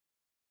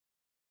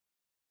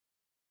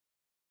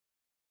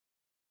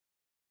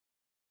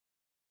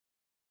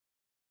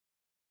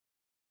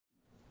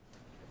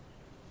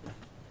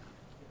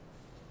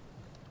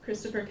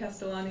Christopher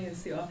Castellani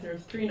is the author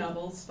of 3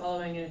 novels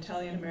following an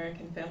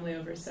Italian-American family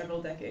over several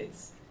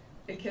decades: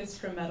 A Kiss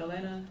From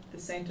Maddalena, The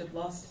Saint of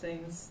Lost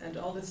Things, and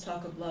All This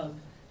Talk of Love,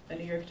 a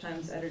New York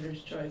Times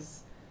editor's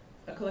choice.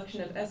 A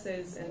collection of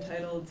essays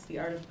entitled The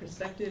Art of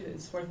Perspective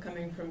is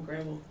forthcoming from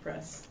Graywolf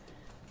Press.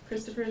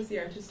 Christopher is the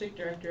artistic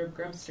director of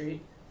Grub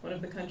Street, one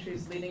of the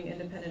country's leading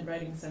independent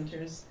writing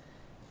centers,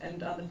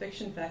 and on the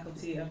fiction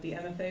faculty of the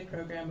MFA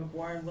Program of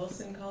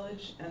Warren-Wilson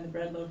College and the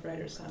Bread Loaf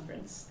Writers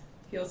Conference.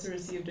 He also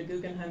received a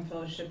Guggenheim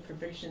Fellowship for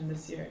Fiction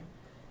this year.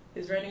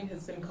 His writing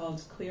has been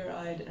called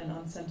clear-eyed and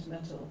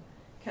unsentimental,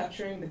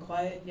 capturing the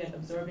quiet yet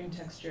absorbing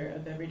texture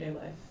of everyday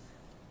life.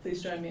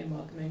 Please join me in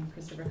welcoming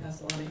Christopher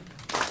Castellani.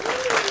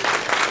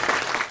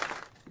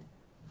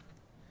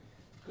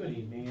 Good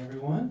evening,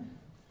 everyone.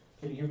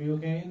 Can you hear me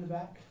okay in the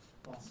back?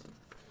 Awesome.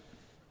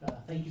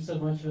 Thank you so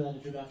much for that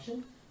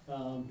introduction.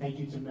 Thank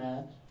you to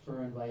Matt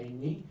for inviting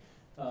me.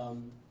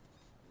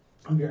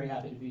 I'm very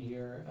happy to be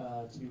here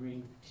to be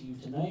reading to you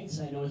tonight.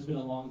 I know it's been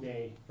a long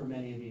day for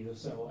many of you,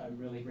 so I'm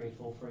really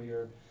grateful for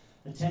your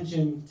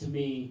attention to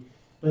me.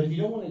 But if you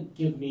don't want to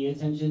give me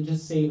attention,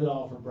 just save it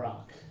all for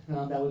Brock.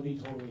 That would be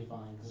totally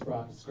fine, because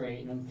Brock is great,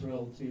 and I'm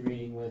thrilled to be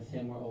reading with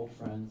him. We're old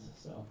friends,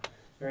 so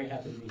very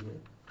happy to be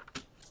here.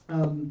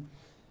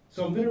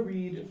 So I'm going to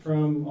read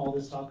from All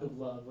This Talk of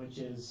Love, which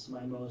is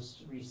my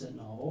most recent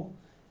novel.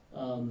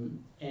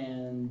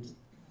 And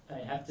I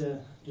have to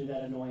do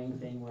that annoying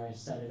thing where I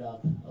set it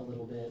up a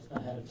little bit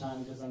ahead of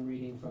time because I'm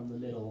reading from the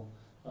middle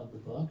of the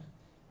book.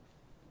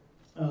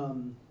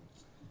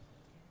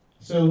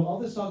 So All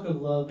This Talk of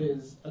Love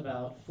is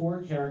about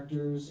 4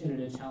 characters in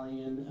an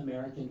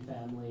Italian-American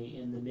family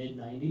in the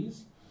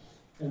mid-90s.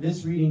 And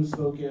this reading's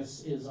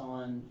focus is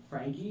on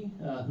Frankie,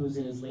 who's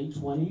in his late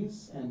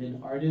 20s and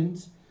an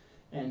ardent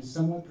and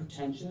somewhat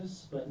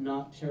pretentious but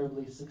not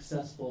terribly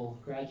successful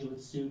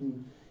graduate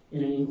student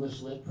in an English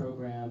lit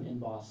program in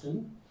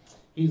Boston.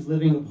 He's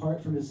living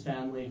apart from his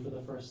family for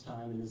the first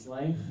time in his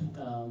life.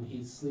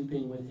 He's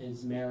sleeping with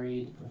his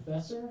married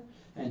professor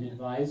and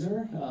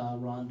advisor,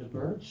 Rhonda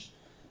Birch,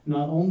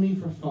 not only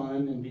for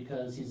fun and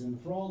because he's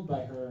enthralled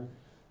by her,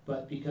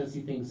 but because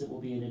he thinks it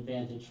will be an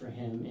advantage for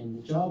him in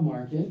the job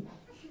market.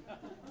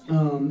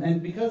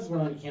 And because we're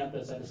on a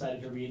campus, I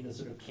decided to read the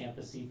sort of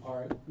campusy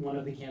part, one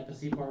of the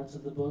campusy parts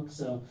of the book.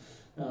 So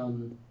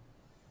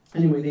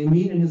anyway, they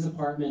meet in his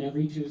apartment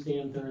every Tuesday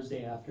and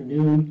Thursday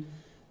afternoon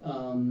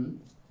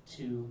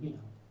to,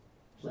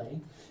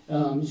 play.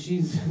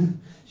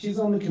 She's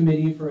on the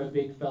committee for a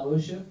big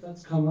fellowship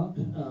that's come up,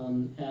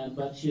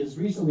 but she has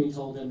recently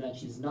told him that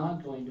she's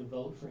not going to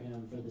vote for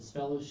him for this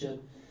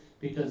fellowship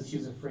because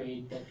she's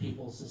afraid that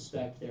people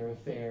suspect their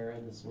affair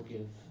and this will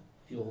give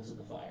fuel to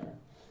the fire.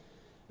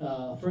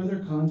 Further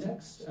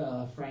context,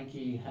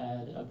 Frankie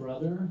had a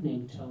brother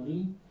named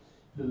Tony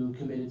who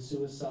committed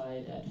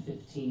suicide at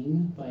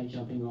 15 by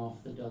jumping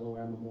off the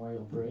Delaware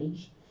Memorial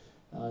Bridge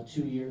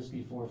 2 years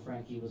before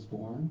Frankie was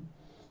born.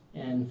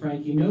 And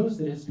Frankie knows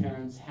that his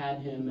parents had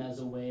him as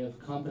a way of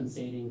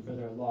compensating for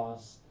their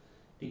loss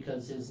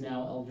because his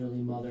now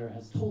elderly mother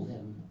has told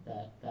him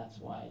that that's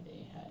why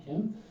they had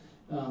him.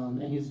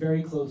 And he's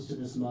very close to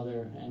this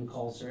mother and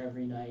calls her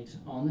every night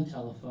on the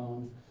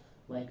telephone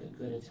like a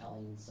good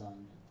Italian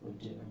son would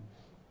do.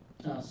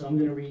 So I'm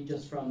going to read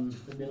just from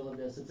the middle of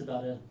this. It's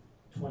about a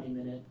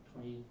 23-minute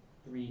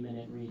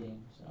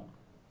reading. So,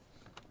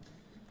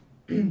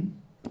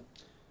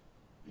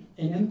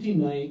 an empty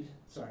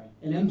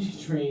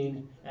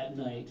train at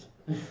night.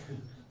 Let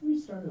me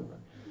start over.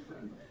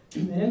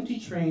 An empty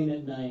train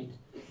at night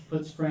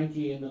puts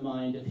Frankie in the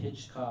mind of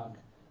Hitchcock,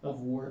 of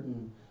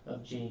Wharton,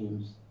 of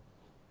James.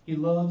 He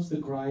loves the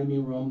grimy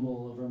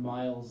rumble over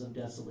miles of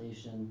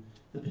desolation,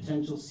 the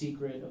potential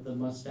secret of the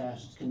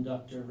mustached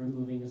conductor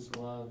removing his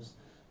gloves,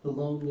 the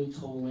lonely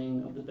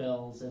tolling of the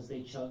bells as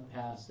they chug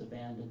past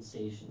abandoned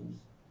stations.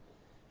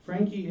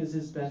 Frankie is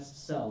his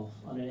best self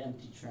on an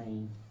empty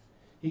train.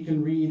 He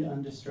can read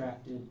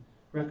undistracted,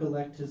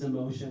 recollect his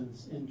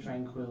emotions in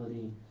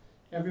tranquility.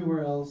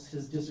 Everywhere else,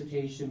 his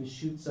dissertation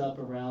shoots up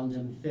around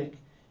him thick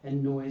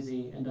and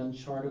noisy and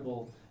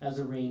unchartable as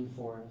a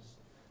rainforest.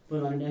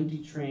 But on an empty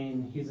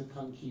train, he's a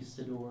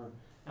conquistador,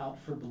 out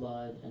for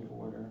blood and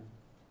order.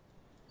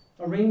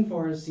 A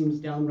rainforest seems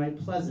downright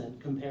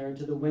pleasant compared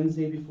to the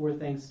Wednesday before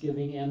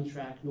Thanksgiving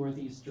Amtrak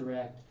Northeast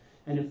Direct,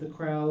 and if the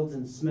crowds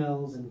and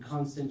smells and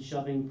constant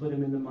shoving put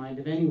him in the mind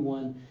of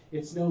anyone,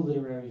 it's no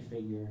literary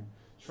figure.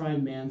 Try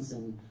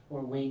Manson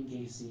or Wayne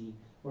Gacy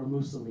or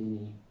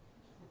Mussolini.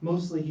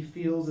 Mostly he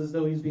feels as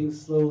though he's being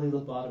slowly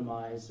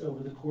lobotomized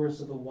over the course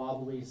of a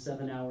wobbly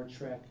 7-hour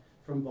trek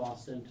from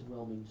Boston to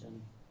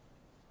Wilmington.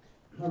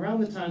 Around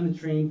the time the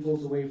train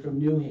pulls away from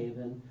New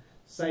Haven,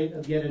 site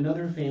of yet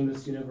another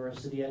famous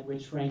university at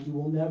which Frankie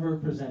will never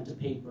present a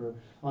paper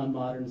on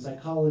modern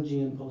psychology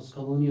and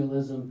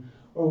post-colonialism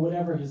or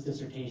whatever his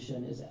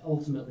dissertation is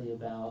ultimately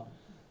about,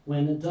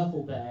 when a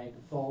duffel bag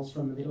falls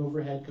from the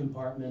overhead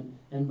compartment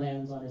and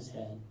lands on his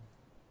head.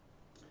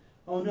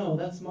 "Oh no,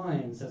 that's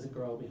mine," says a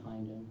girl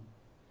behind him.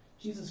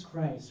 "Jesus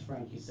Christ,"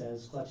 Frankie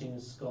says, clutching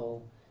his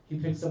skull. He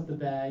picks up the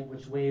bag,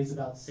 which weighs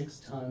about 6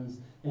 tons,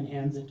 and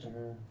hands it to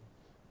her.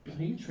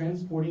 Are you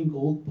transporting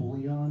gold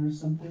bullion or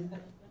something?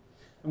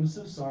 I'm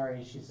so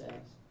sorry, she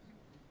says.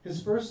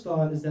 His first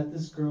thought is that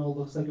this girl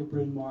looks like a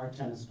Bryn Mawr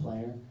tennis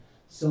player.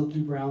 Silky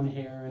brown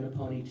hair and a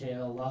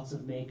ponytail, lots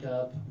of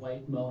makeup,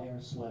 white mohair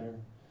sweater.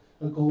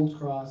 A gold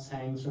cross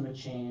hangs from a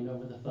chain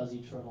over the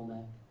fuzzy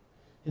turtleneck.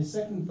 His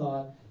second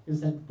thought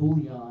is that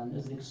bullion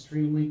is an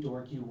extremely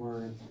dorky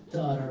word to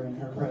utter in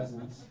her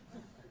presence.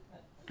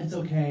 It's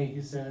okay,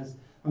 he says,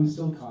 I'm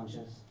still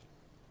conscious.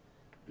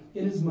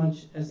 Inasmuch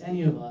as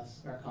any of us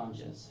are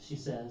conscious, she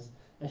says,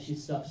 as she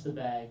stuffs the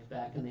bag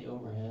back in the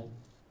overhead.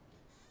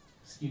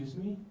 Excuse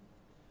me?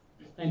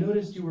 I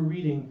noticed you were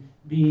reading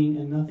Being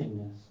and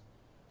Nothingness.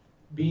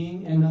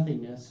 Being and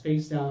Nothingness,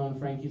 face down on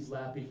Frankie's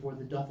lap before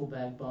the duffel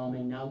bag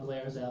bombing, now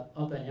glares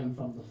up at him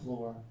from the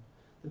floor.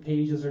 The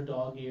pages are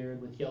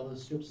dog-eared with yellow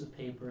strips of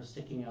paper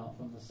sticking out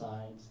from the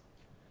sides.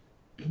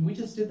 We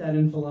just did that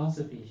in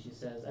philosophy, she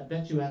says. I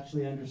bet you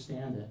actually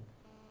understand it.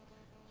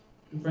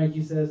 And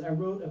Frankie says, I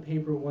wrote a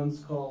paper once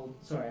called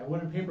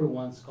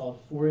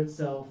For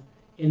Itself,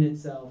 In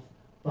Itself,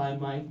 by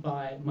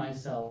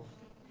Myself.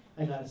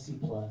 I got a C+.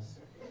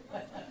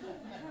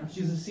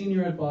 She's a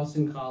senior at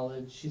Boston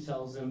College, she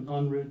tells him,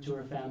 en route to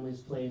her family's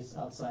place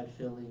outside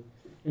Philly.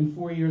 In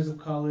 4 years of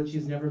college,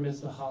 she's never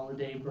missed a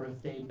holiday,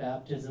 birthday,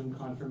 baptism,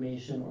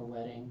 confirmation, or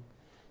wedding.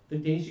 The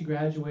day she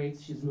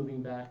graduates, she's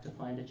moving back to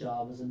find a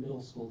job as a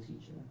middle school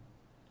teacher.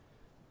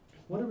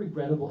 What a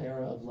regrettable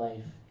era of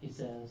life, he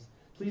says.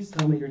 Please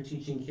tell me you're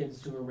teaching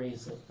kids to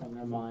erase it from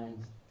their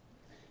minds.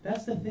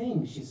 That's the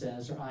thing, she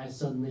says, her eyes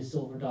suddenly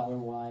silver dollar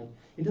wide.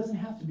 It doesn't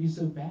have to be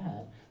so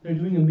bad. They're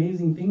doing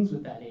amazing things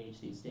with that age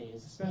these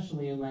days,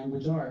 especially in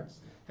language arts.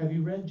 Have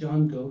you read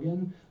John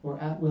Gauguin or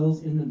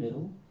Atwell's In the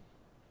Middle?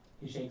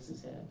 He shakes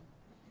his head.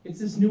 It's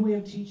this new way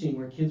of teaching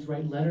where kids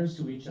write letters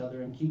to each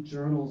other and keep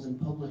journals and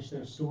publish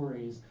their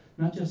stories,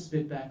 not just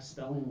spit back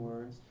spelling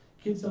words.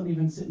 Kids don't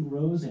even sit in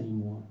rows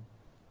anymore.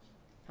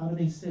 How do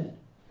they sit?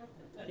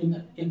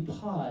 In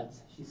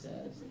pods, she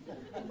says.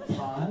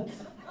 Pods?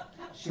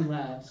 She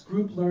laughs.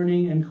 Group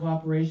learning and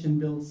cooperation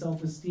build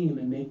self-esteem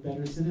and make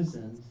better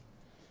citizens.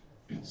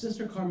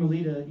 Sister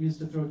Carmelita used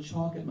to throw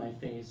chalk at my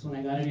face when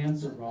I got an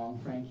answer wrong,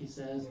 Frankie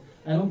says.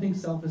 I don't think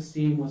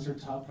self-esteem was her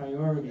top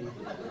priority.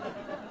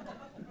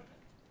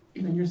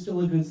 And you're still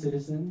a good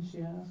citizen,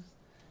 she asks.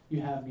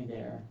 You have me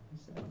there, he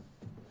says.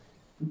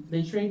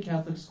 They trade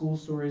Catholic school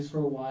stories for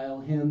a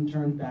while, him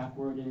turned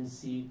backward in his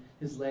seat,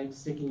 his legs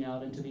sticking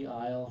out into the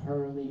aisle,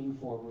 her leaning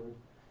forward.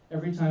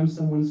 Every time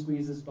someone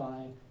squeezes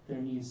by, their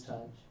knees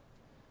touch.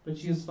 But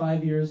she is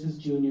 5 years his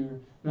junior,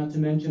 not to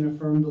mention a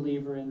firm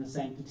believer in the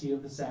sanctity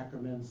of the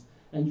sacraments,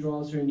 and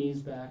draws her knees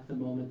back the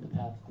moment the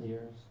path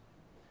clears.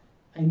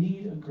 I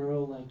need a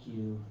girl like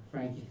you,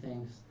 Frankie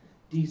thinks,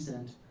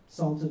 decent,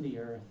 salt of the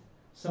earth,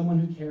 someone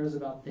who cares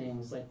about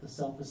things like the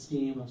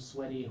self-esteem of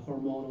sweaty,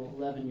 hormonal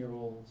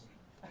 11-year-olds.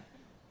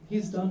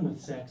 He's done with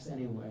sex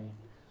anyway.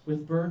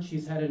 With Birch,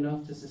 he's had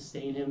enough to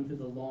sustain him through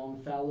the long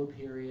fallow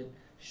period,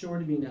 sure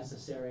to be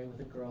necessary with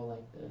a girl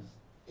like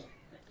this.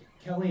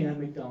 Kellyanne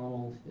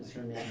MacDonald is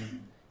her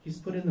name. He's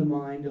put in the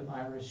mind of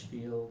Irish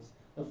fields,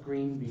 of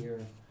green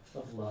beer,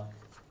 of luck.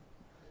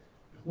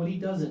 What he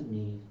doesn't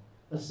need,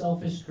 a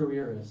selfish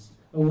careerist,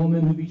 a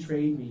woman who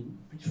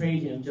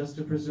betrayed him just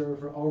to preserve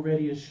her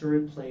already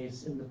assured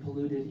place in the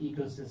polluted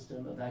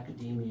ecosystem of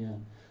academia,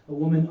 a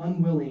woman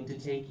unwilling to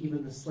take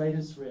even the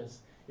slightest risk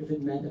if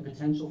it meant a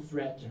potential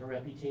threat to her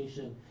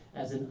reputation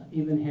as an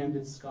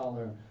even-handed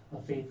scholar,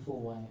 a faithful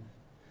wife,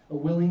 a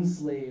willing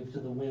slave to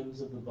the whims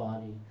of the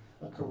body,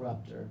 a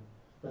corrupter,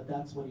 but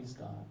that's what he's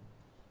got.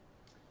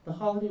 The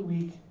holiday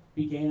week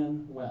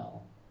began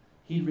well.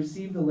 He'd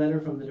received a letter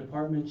from the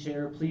department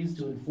chair pleased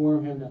to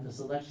inform him that the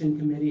selection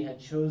committee had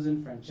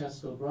chosen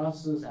Francesco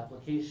Grasso's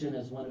application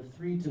as one of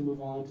 3 to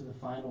move on to the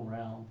final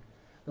round.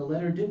 The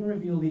letter didn't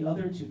reveal the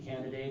other 2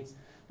 candidates,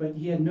 but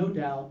he had no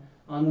doubt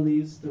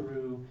Annalise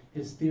Theroux,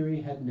 his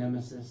theory head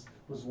nemesis,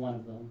 was one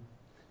of them.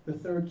 The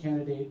third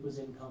candidate was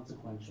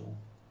inconsequential.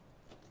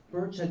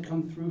 Birch had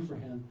come through for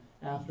him,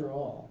 after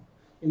all.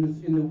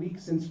 In the week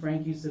since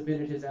Frankie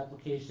submitted his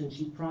application,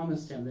 she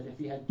promised him that if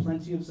he had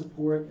plenty of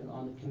support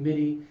on the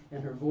committee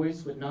and her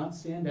voice would not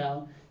stand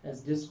out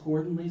as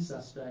discordantly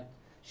suspect,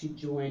 she'd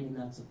join in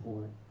that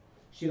support.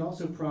 She'd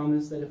also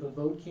promised that if a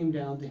vote came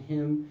down to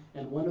him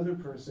and one other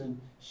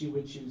person, she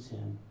would choose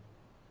him.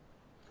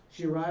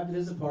 She arrived at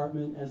his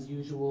apartment, as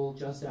usual,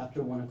 just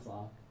after 1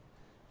 o'clock.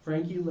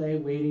 Frankie lay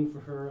waiting for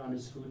her on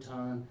his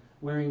futon,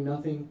 wearing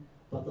nothing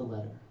but the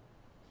letter.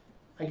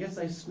 I guess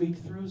I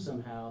squeaked through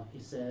somehow, he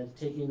said,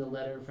 taking the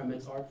letter from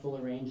its artful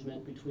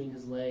arrangement between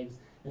his legs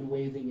and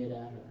waving it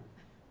at her.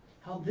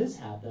 How'd this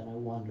happen, I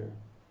wonder?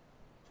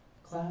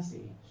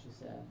 Classy, she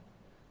said.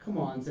 Come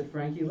on, said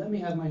Frankie, let me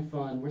have my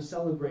fun. We're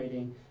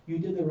celebrating. You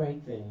did the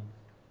right thing.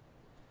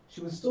 She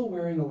was still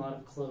wearing a lot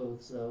of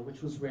clothes, though,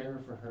 which was rare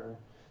for her.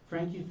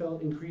 Frankie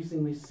felt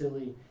increasingly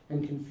silly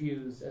and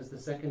confused as the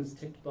seconds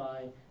ticked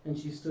by and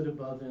she stood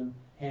above him,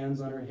 hands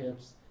on her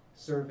hips,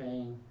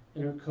 surveying,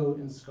 in her coat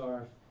and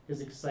scarf,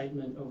 his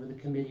excitement over the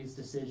committee's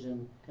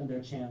decision and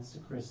their chance to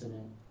christen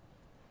it.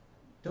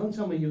 "Don't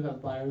tell me you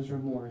have buyer's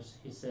remorse,"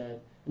 he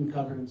said, and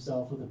covered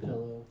himself with a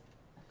pillow.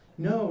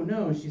 "No,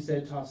 no," she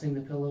said, tossing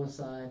the pillow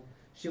aside.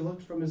 She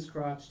looked from his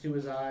crotch to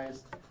his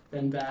eyes,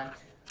 then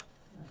back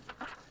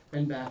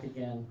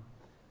again.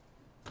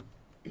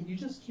 "You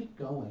just keep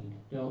going,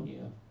 don't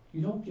you?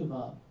 You don't give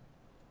up."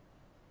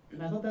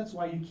 "I thought that's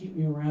why you keep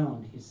me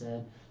around," he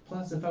said.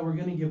 "Plus, if I were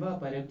going to give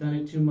up, I'd have done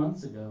it 2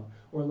 months ago,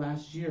 or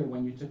last year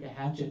when you took a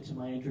hatchet to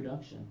my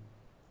introduction."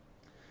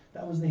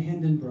 "That was the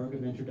Hindenburg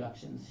of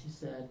introductions," she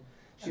said.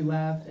 She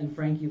laughed, and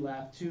Frankie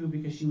laughed too,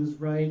 because she was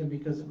right, and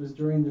because it was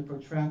during the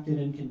protracted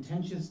and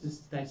contentious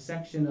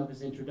dissection of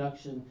his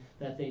introduction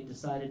that they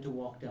decided to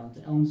walk down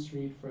to Elm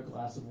Street for a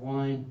glass of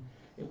wine.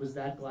 It was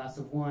that glass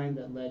of wine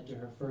that led to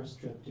her first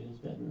trip to his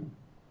bedroom.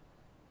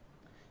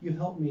 "You've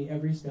helped me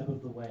every step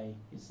of the way,"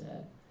 he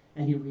said,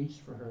 and he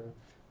reached for her,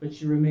 but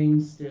she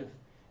remained stiff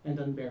and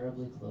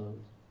unbearably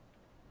clothed.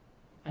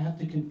 "I have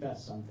to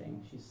confess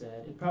something," she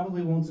said. "It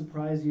probably won't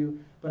surprise you,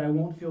 but I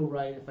won't feel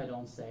right if I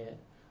don't say it.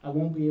 I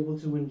won't be able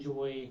to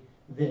enjoy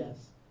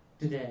this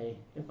today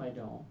if I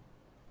don't."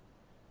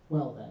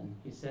 "Well then,"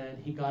 he said.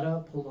 He got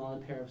up, pulled on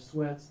a pair of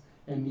sweats,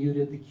 and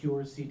muted the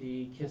Cure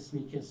CD, Kiss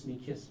Me, Kiss Me,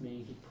 Kiss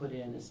Me, he'd put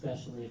in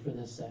especially for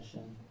this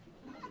session.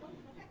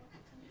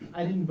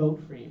 "I didn't vote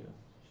for you,"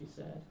 she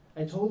said.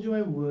 "I told you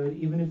I would,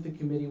 even if the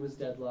committee was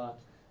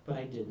deadlocked, but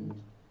I didn't.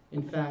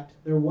 In fact,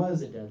 there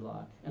was a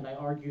deadlock, and I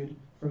argued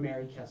for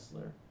Mary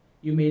Kessler.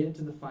 You made it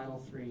to the final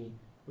 3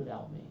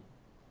 without me."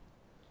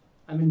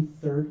 "I'm in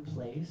 3rd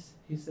place,"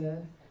 he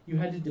said. "You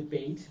had to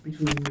debate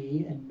between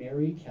me and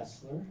Mary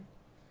Kessler?"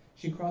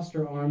 She crossed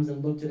her arms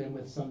and looked at him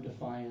with some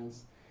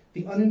defiance.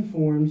 "The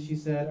uninformed," she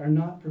said, "are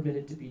not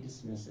permitted to be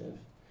dismissive.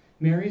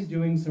 Mary's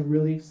doing some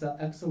really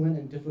excellent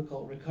and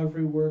difficult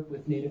recovery work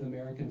with Native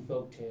American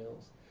folk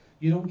tales.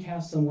 You don't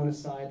cast someone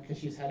aside because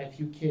she's had a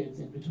few kids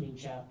in between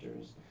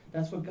chapters.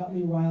 That's what got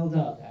me riled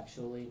up,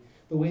 actually.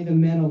 The way the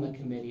men on the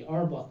committee,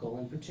 Arbuckle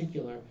in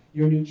particular,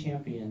 your new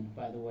champion,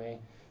 by the way,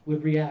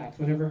 would react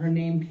whenever her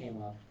name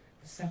came up.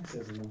 The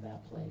sexism of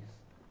that place."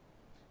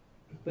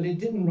 "But it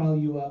didn't rile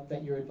you up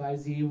that your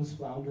advisee was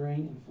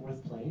floundering in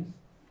 4th place?"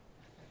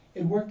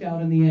 "It worked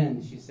out in the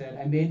end," she said.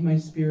 "I made my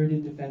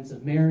spirited defense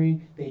of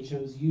Mary, they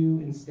chose you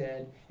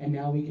instead, and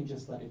now we can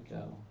just let it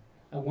go.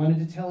 I wanted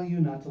to tell you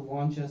not to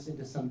launch us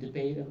into some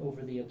debate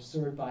over the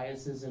absurd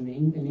biases in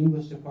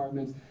English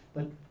departments,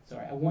 but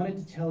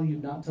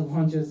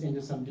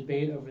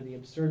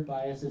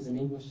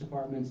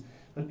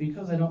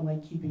because I don't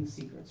like keeping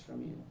secrets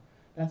from you.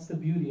 That's the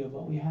beauty of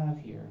what we have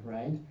here,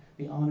 right?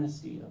 The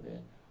honesty of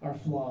it, our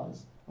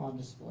flaws on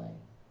display."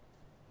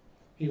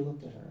 He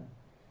looked at her.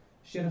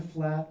 She had a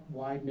flat,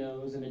 wide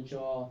nose and a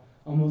jaw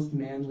almost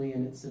manly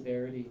in its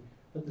severity,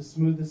 but the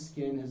smoothest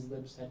skin his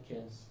lips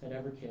had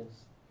ever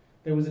kissed.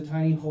 There was a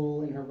tiny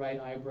hole in her right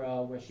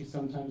eyebrow where she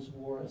sometimes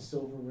wore a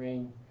silver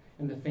ring,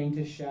 and the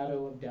faintest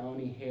shadow of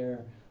downy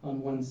hair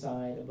on one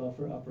side above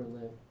her upper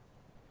lip.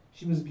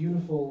 She was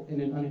beautiful in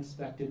an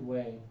unexpected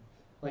way,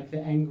 like the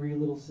angry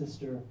little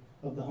sister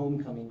of the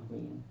homecoming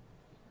queen.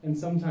 And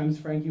sometimes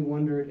Frankie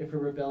wondered if her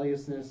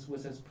rebelliousness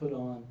was as put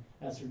on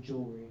as her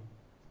jewelry.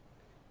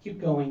 "Keep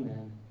going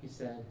then," he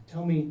said.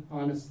 "Tell me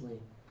honestly,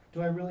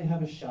 do I really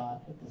have a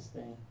shot at this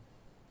thing?"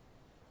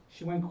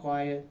 She went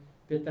quiet,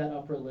 bit that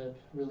upper lip,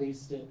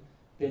 released it,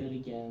 bit it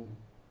again.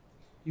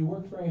 "You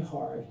work very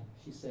hard,"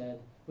 she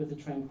said, with the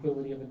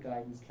tranquility of a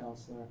guidance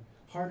counselor.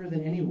 "Harder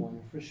than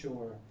anyone, for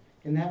sure.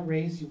 In that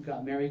race, you've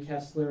got Mary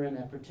Kessler and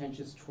that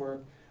pretentious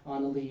twerp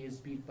Annalise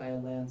beat by a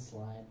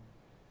landslide.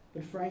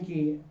 But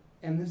Frankie,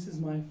 and this is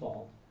my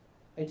fault,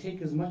 I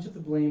take as much of the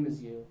blame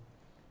as you.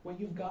 What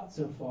you've got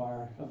so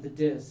far of the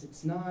diss,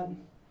 it's not,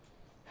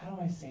 how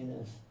do I say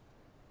this,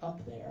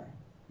 up there,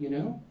 you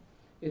know?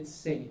 It's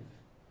safe.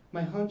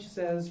 My hunch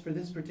says for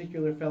this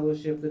particular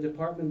fellowship, the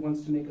department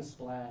wants to make a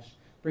splash,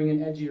 bring an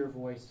edgier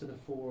voice to the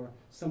fore,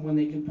 someone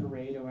they can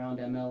parade around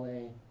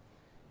MLA.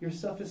 Your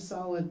stuff is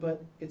solid,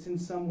 but it's in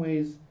some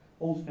ways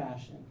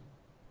old-fashioned."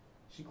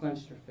 She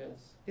clenched her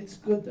fists. "It's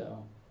good,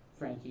 though,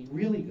 Frankie,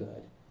 really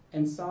good,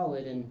 and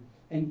solid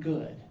and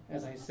good,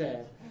 as I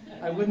said.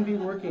 I wouldn't be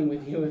working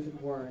with you if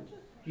it weren't.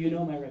 You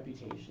know my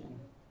reputation."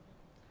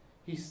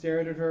 He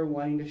stared at her,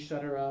 wanting to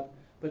shut her up,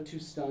 but too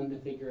stunned to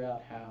figure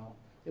out how.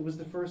 It was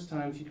the first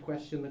time she'd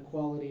questioned the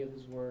quality of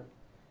his work.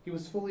 He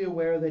was fully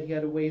aware that he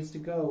had a ways to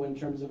go in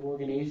terms of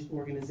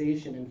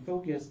organization and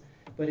focus,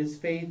 but his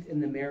faith in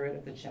the merit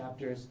of the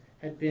chapters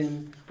had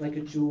been like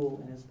a jewel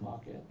in his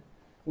pocket.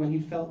 When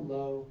he'd felt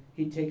low,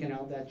 he'd taken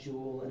out that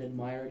jewel and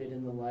admired it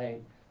in the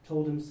light,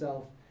 told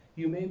himself,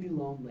 "You may be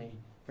lonely,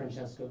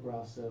 Francesco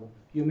Grasso.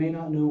 You may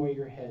not know where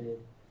you're headed.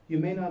 You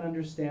may not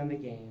understand the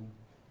game,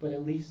 but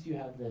at least you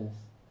have this.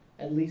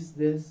 At least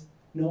this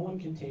no one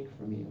can take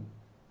from you."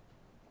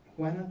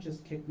 "Why not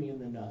just kick me in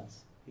the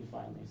nuts?" he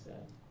finally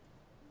said.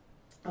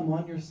 "I'm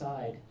on your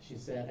side," she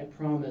said. "I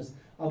promise.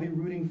 I'll be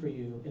rooting for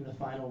you in the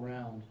final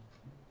round."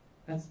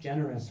 "That's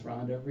generous,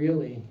 Rhonda,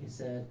 really," he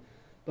said.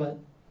 But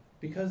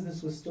because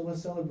this was still a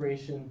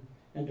celebration,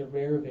 and a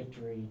rare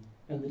victory,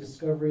 and the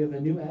discovery of a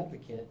new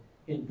advocate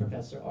in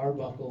Professor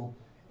Arbuckle,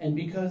 and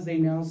because they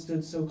now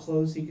stood so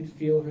close he could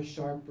feel her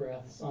sharp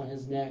breaths on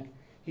his neck,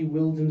 he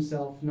willed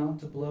himself not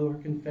to blow her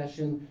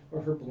confession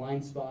or her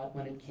blind spot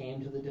when it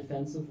came to the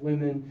defense of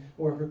women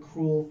or her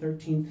cruel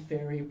 13th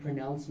fairy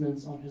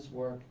pronouncements on his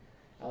work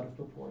out of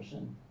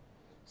proportion.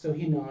 So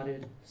he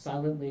nodded,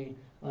 silently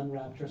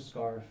unwrapped her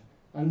scarf,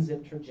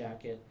 unzipped her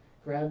jacket,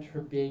 grabbed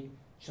her big,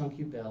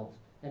 chunky belt,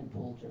 and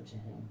pulled her to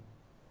him.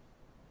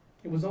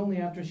 It was only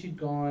after she'd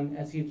gone,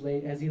 as he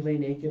lay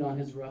naked on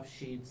his rough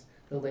sheets,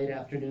 the late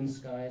afternoon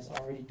skies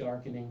already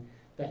darkening,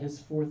 that his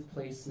fourth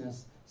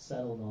placeness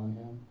settled on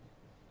him.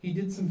 He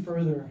did some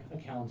further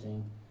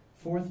accounting.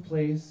 Fourth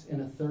place in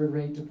a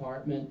third-rate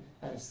department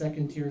at a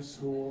second-tier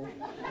school.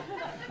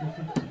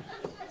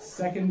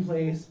 Second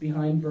place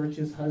behind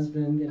Birch's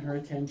husband in her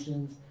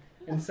attentions,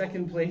 and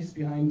second place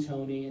behind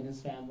Tony in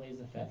his family's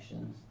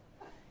affections.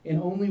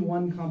 In only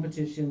one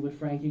competition would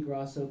Frankie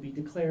Grasso be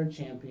declared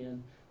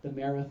champion, the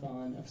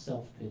marathon of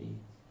self-pity.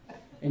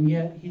 And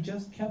yet, he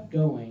just kept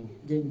going,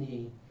 didn't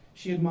he?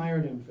 She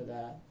admired him for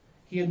that.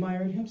 He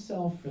admired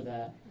himself for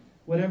that.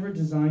 Whatever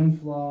design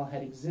flaw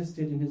had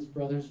existed in his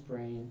brother's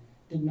brain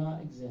did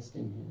not exist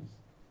in his.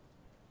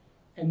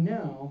 And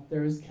now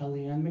there is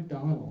Kellyanne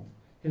MacDonald,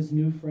 his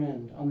new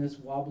friend on this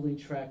wobbly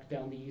trek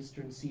down the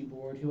eastern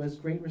seaboard, who has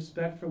great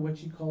respect for what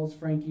she calls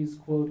Frankie's,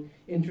 quote,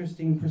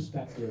 interesting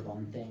perspective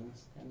on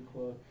things, end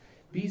quote.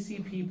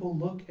 BC people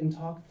look and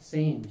talk the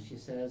same, she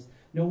says.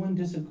 No one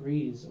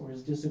disagrees or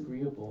is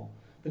disagreeable.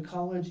 The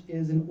college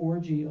is an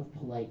orgy of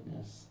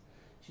politeness.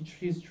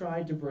 She's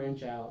tried to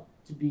branch out,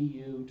 to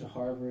BU, to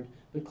Harvard,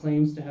 but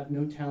claims to have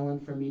no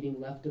talent for meeting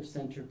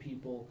left-of-center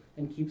people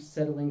and keeps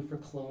settling for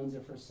clones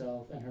of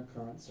herself and her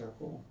current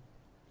circle.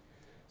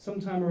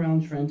 Sometime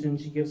around Trenton,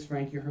 she gives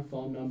Frankie her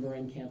phone number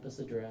and campus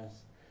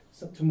address.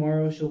 So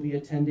tomorrow she'll be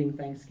attending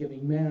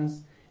Thanksgiving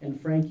Mass, and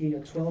Frankie, a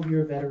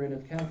 12-year veteran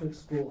of Catholic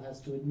school,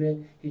 has to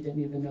admit he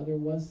didn't even know there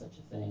was such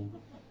a thing.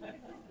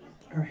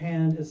 Her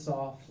hand is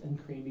soft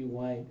and creamy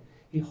white.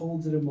 He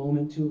holds it a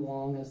moment too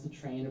long as the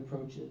train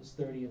approaches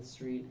 30th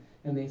Street,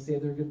 and they say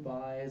their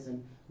goodbyes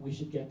and we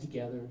should get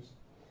togethers.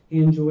 He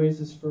enjoys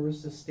his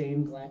first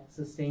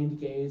sustained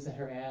gaze at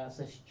her ass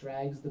as she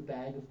drags the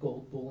bag of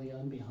gold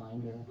bullion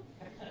behind her.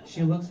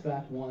 She looks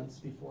back once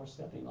before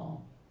stepping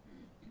off.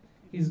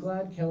 He's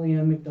glad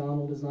Kellyanne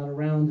MacDonald is not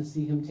around to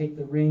see him take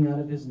the ring out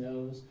of his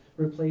nose,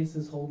 replace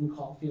his Holden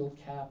Caulfield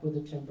cap with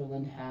a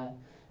Timberland hat,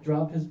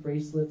 drop his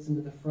bracelets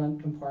into the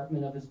front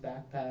compartment of his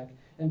backpack,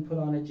 and put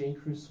on a J.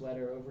 Crew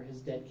sweater over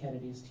his Dead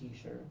Kennedys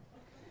t-shirt.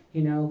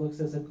 He now looks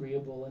as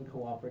agreeable and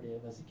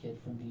cooperative as a kid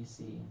from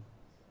D.C.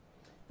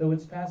 Though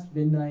it's past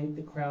midnight,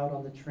 the crowd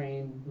on the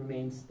train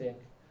remains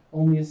thick.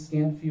 Only a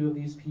scant few of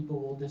these people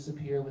will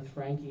disappear with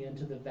Frankie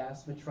into the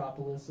vast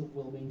metropolis of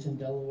Wilmington,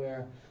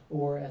 Delaware,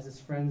 or, as his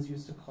friends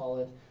used to call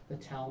it, the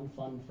town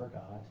fund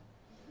forgot.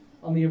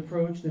 On the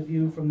approach, the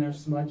view from their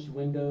smudged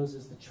windows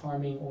is the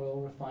charming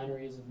oil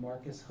refineries of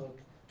Marcus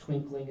Hook,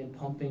 twinkling and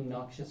pumping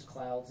noxious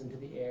clouds into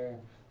the air,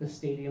 the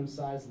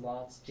stadium-sized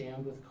lots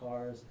jammed with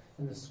cars,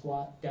 and the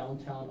squat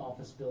downtown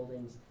office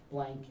buildings,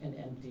 blank and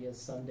empty as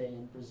Sunday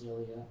in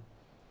Brasilia.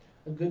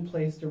 A good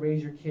place to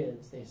raise your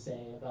kids, they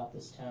say, about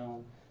this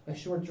town. A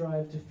short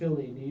drive to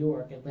Philly, New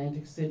York,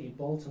 Atlantic City,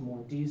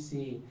 Baltimore,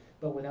 D.C.,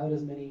 but without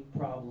as many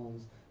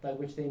problems, by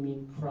which they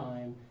mean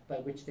crime, by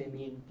which they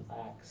mean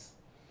blacks.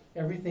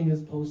 Everything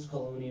is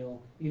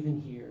post-colonial, even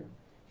here.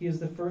 He is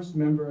the first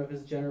member of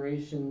his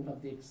generation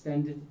of the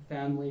extended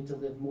family to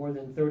live more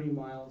than 30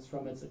 miles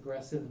from its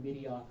aggressive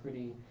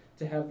mediocrity,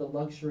 to have the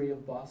luxury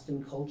of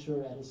Boston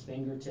culture at his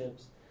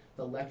fingertips,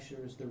 the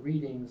lectures, the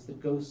readings, the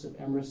ghosts of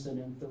Emerson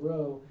and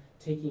Thoreau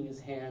taking his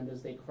hand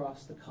as they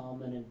cross the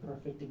common in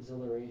perfect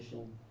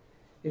exhilaration.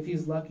 If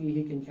he's lucky,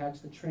 he can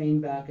catch the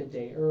train back a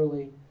day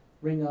early,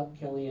 ring up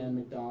Kellyanne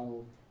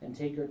MacDonald, and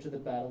take her to the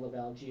Battle of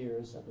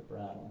Algiers at the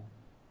Brattle.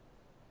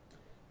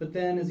 But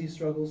then, as he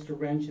struggles to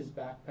wrench his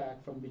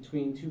backpack from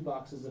between two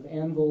boxes of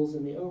anvils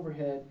in the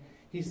overhead,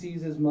 he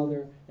sees his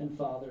mother and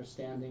father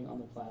standing on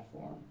the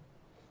platform.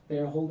 They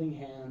are holding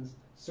hands,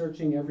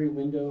 searching every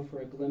window for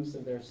a glimpse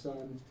of their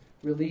son,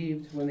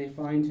 relieved when they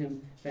find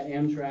him that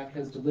Amtrak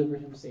has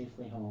delivered him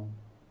safely home.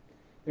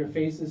 Their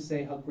faces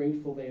say how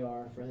grateful they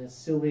are for this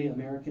silly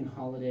American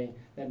holiday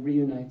that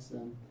reunites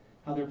them,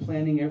 how they're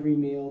planning every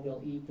meal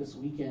they'll eat this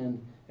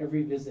weekend,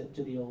 every visit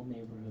to the old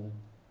neighborhood.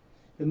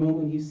 The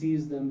moment he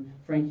sees them,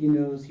 Frankie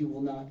knows he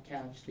will not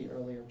catch the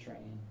earlier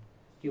train.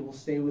 He will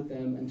stay with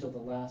them until the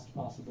last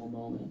possible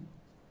moment.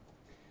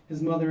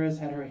 His mother has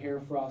had her hair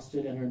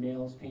frosted and her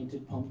nails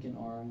painted pumpkin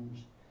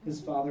orange.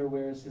 His father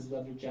wears his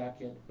leather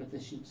jacket with the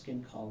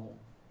sheepskin collar.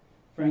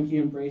 Frankie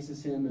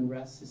embraces him and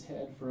rests his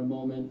head for a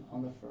moment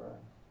on the fur.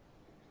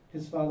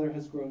 His father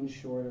has grown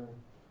shorter.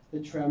 The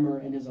tremor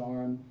in his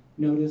arm,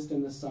 noticed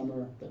in the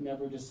summer but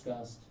never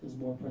discussed, is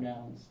more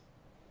pronounced.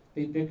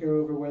 They bicker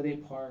over where they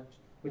parked,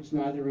 which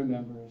neither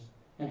remembers,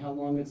 and how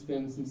long it's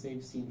been since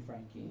they've seen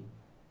Frankie.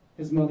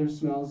 His mother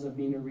smells of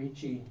Nina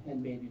Ricci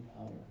and baby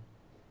powder.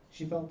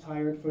 She felt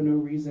tired for no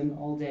reason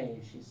all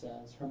day, she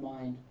says, her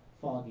mind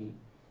foggy.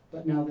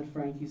 But now that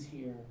Frankie's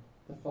here,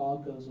 the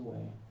fog goes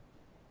away.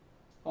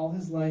 All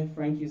his life,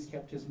 Frankie's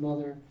kept his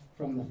mother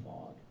from the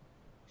fog.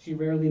 She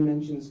rarely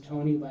mentions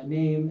Tony by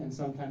name, and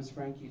sometimes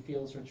Frankie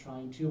feels her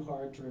trying too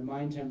hard to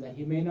remind him that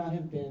he may not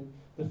have been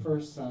the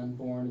first son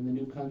born in the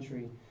new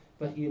country,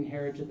 but he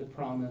inherited the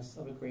promise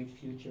of a great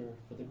future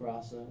for the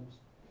Grassos.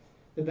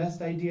 The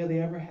best idea they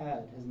ever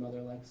had, his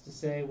mother likes to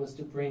say, was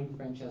to bring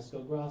Francesco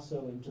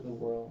Grasso into the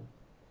world.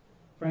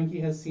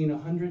 Frankie has seen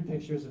 100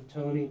 pictures of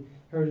Tony,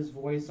 heard his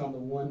voice on the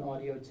one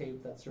audio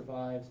tape that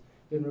survives,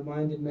 been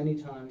reminded many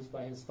times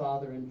by his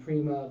father and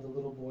Prima of the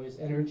little boy's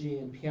energy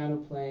and piano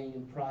playing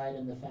and pride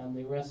in the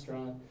family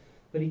restaurant,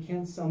 but he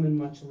can't summon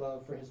much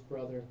love for his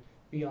brother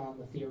beyond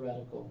the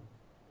theoretical.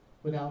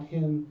 Without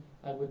him,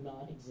 I would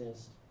not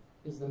exist,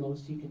 is the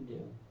most he can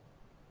do.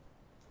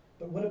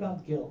 But what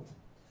about guilt?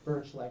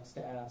 Birch likes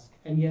to ask,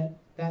 and yet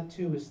that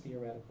too is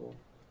theoretical.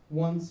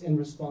 Once, in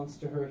response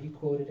to her, he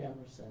quoted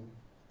Emerson.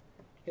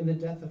 In the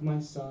death of my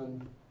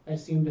son, I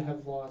seem to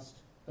have lost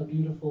a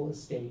beautiful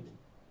estate.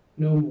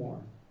 No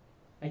more.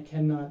 I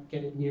cannot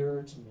get it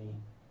nearer to me.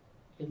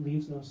 It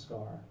leaves no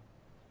scar.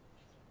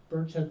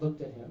 Birch had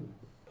looked at him,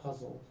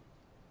 puzzled.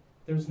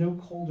 There's no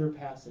colder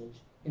passage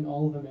in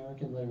all of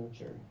American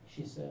literature,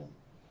 she said.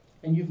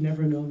 And you've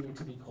never known me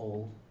to be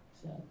cold,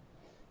 he said.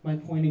 My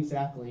point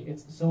exactly.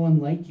 It's so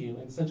unlike you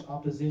and such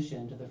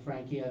opposition to the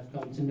Frankie I've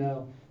come to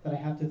know that I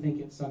have to think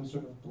it's some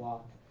sort of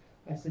block.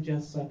 I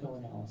suggest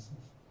psychoanalysis.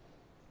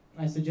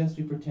 I suggest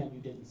we pretend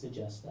you didn't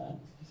suggest that,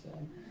 he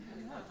said.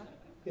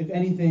 If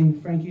anything,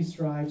 Frankie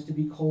strives to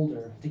be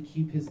colder, to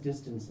keep his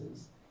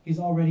distances. He's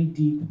already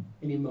deep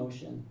in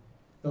emotion.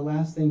 The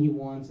last thing he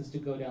wants is to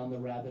go down the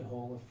rabbit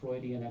hole of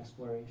Freudian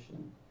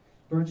exploration.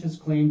 Birch has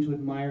claimed to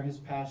admire his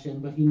passion,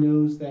 but he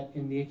knows that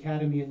in the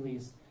academy at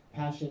least,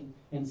 passion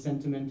and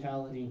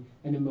sentimentality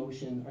and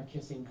emotion are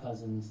kissing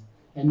cousins,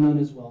 and none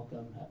is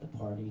welcome at the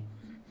party.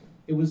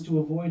 It was to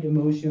avoid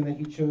emotion that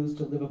he chose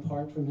to live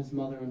apart from his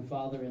mother and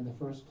father in the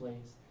first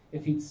place.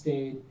 If he'd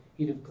stayed,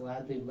 he'd have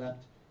gladly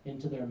leapt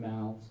into their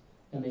mouths,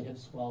 and they'd have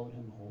swallowed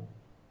him whole.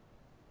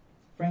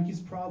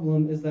 Frankie's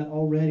problem is that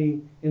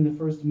already in the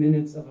first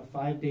minutes of a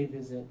 5-day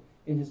visit,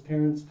 in his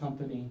parents'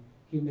 company,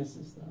 he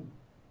misses them.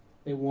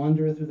 They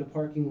wander through the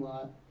parking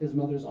lot, his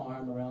mother's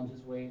arm around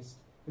his waist,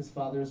 his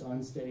father's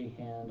unsteady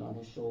hand on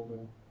his shoulder.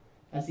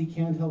 As he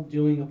can't help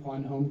doing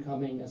upon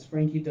homecoming, as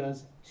Frankie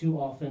does too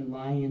often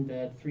lying in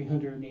bed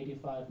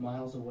 385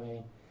 miles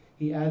away,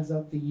 he adds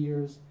up the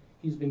years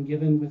he's been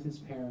given with his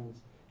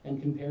parents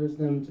and compares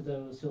them to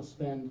those he'll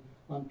spend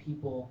on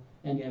people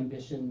and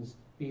ambitions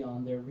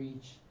beyond their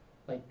reach,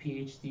 like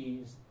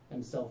PhDs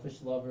and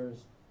selfish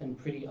lovers and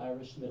pretty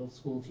Irish middle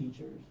school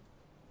teachers.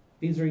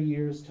 These are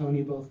years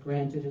Tony both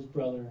granted his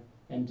brother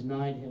and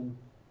denied him,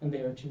 and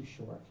they are too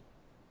short.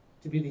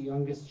 To be the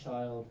youngest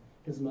child,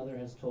 his mother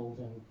has told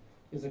him,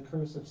 is a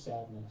curse of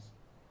sadness.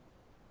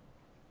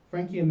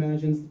 Frankie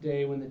imagines the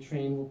day when the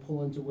train will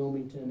pull into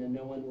Wilmington and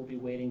no one will be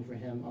waiting for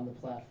him on the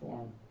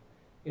platform.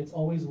 It's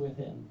always with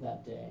him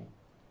that day.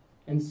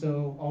 And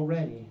so,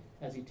 already,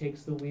 as he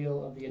takes the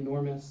wheel of the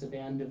enormous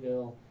sedan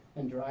DeVille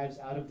and drives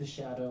out of the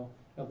shadow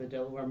of the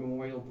Delaware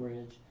Memorial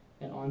Bridge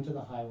and onto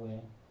the highway,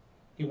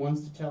 he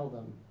wants to tell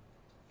them,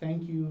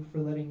 thank you for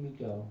letting me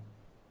go,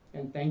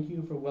 and thank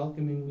you for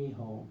welcoming me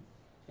home.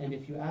 And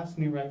if you ask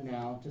me right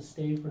now to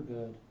stay for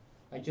good,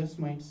 I just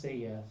might say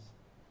yes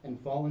and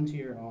fall into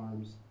your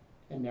arms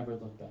and never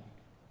look back.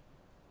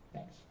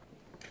 Thanks.